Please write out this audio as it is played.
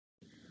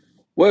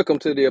Welcome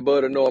to the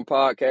Above the Norm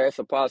podcast,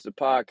 a positive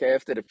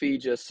podcast that'll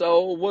feed your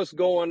soul. What's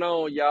going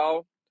on,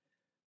 y'all?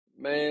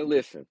 Man,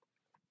 listen,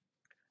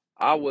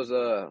 I was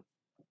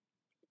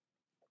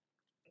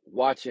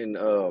watching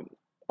on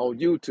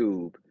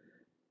YouTube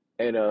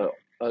and a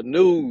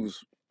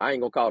news. I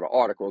ain't gonna call it an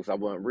article because I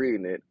wasn't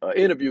reading it. An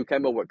interview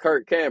came up with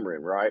Kirk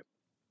Cameron, right?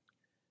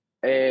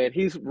 And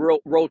he's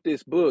wrote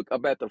this book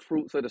about the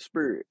fruits of the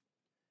spirit.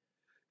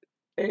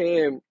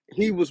 And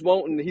he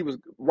wrote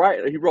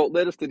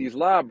letters to these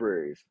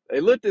libraries.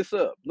 Hey, look this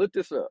up. Look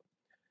this up.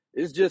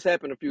 This just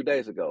happened a few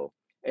days ago.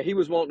 And he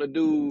was wanting to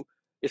do,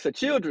 it's a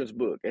children's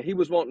book. And he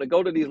was wanting to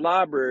go to these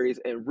libraries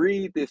and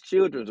read this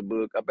children's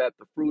book about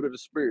the fruit of the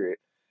spirit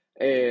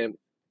and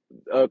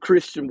a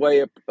Christian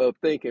way of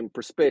thinking,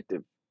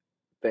 perspective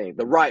thing,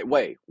 the right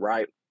way,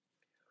 right?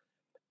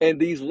 And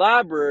these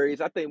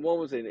libraries, I think one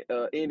was in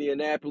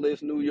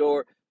Indianapolis, New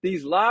York.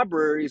 These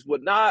libraries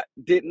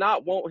did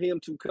not want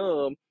him to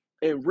come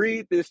and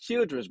read this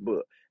children's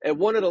book. And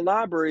one of the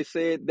libraries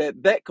said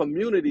that that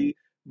community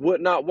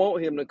would not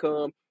want him to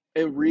come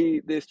and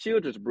read this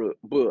children's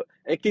book.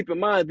 And keep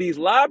in mind, these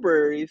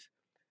libraries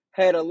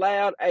had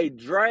allowed a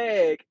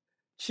drag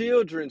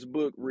children's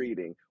book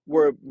reading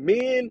where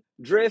men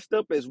dressed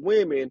up as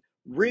women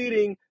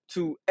reading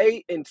to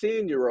 8 and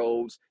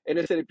 10-year-olds. And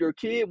it said if your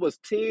kid was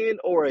 10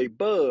 or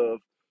above,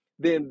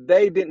 then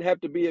they didn't have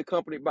to be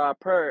accompanied by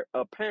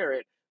a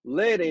parent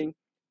letting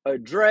a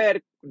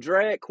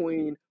drag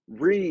queen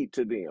read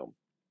to them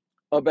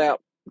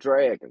about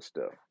drag and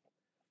stuff.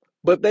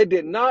 But they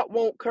did not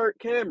want Kirk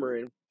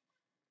Cameron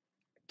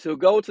to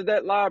go to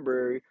that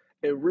library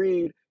and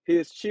read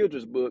his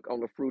children's book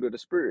on the fruit of the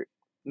spirit.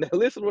 Now,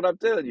 listen to what I'm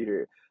telling you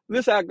here.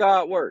 Listen how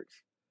God works.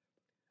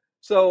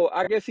 So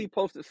I guess he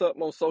posted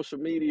something on social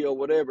media or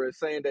whatever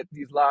saying that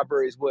these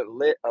libraries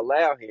wouldn't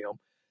allow him.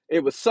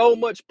 It was so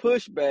much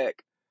pushback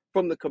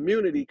from the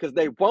community because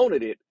they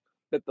wanted it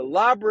that the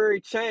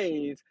library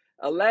chains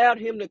allowed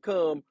him to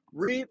come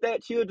read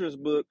that children's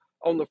book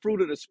on the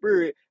fruit of the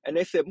spirit. And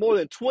they said more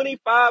than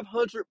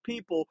 2,500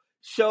 people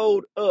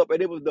showed up.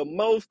 And it was the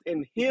most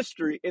in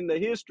the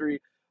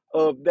history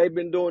of they've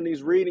been doing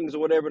these readings or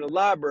whatever in the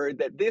library,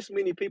 that this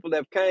many people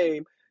have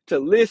came to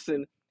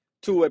listen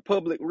to a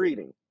public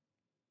reading.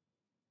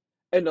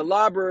 And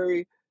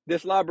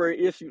this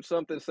library issued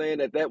something saying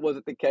that that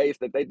wasn't the case,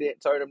 that they didn't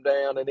turn him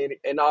down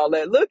and all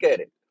that. Look at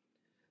it.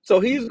 So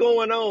he's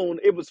going on.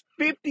 It was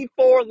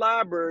 54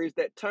 libraries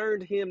that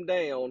turned him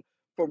down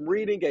from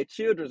reading a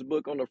children's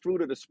book on the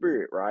fruit of the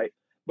spirit, right?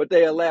 But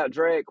they allowed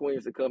drag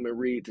queens to come and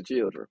read to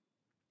children.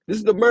 This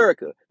is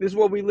America. This is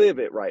where we live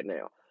at right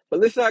now. But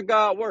listen how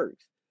God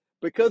works.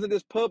 Because of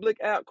this public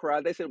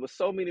outcry, they said it was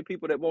so many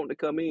people that wanted to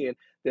come in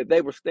that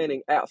they were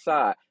standing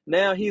outside.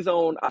 Now he's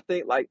on, I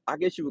think, like, I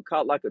guess you would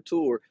call it like a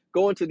tour,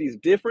 going to these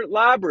different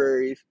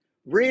libraries,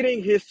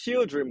 reading his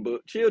children's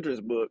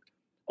book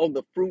on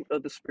the fruit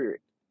of the spirit.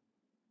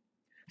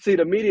 See,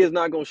 the media is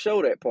not going to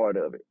show that part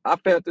of it. I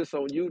found this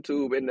on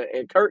YouTube,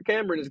 and Kirk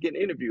Cameron is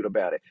getting interviewed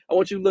about it. I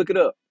want you to look it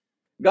up.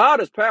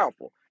 God is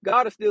powerful.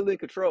 God is still in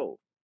control.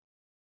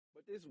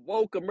 But this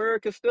woke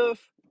America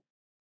stuff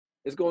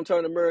is going to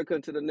turn America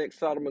into the next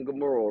Sodom and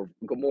Gomorrah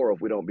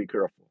if we don't be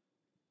careful.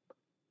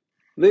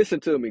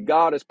 Listen to me.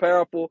 God is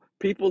powerful.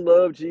 People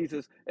love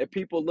Jesus, and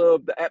people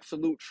love the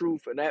absolute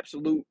truth and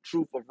absolute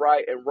truth of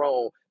right and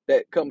wrong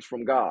that comes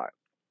from God.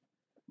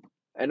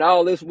 And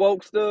all this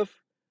woke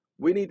stuff,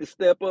 we need to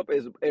step up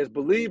as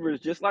believers,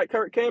 just like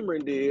Kirk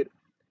Cameron did.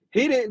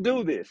 He didn't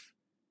do this.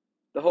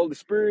 The Holy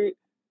Spirit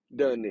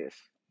done this.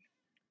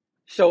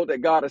 Showed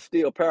that God is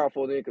still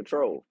powerful and in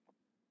control.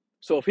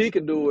 So if he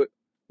can do it,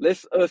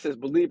 let's us as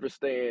believers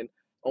stand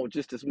on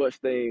just as much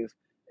things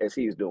as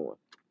he's doing.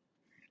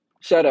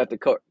 Shout out to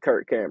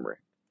Kirk Cameron.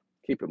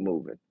 Keep it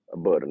moving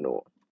above the norm.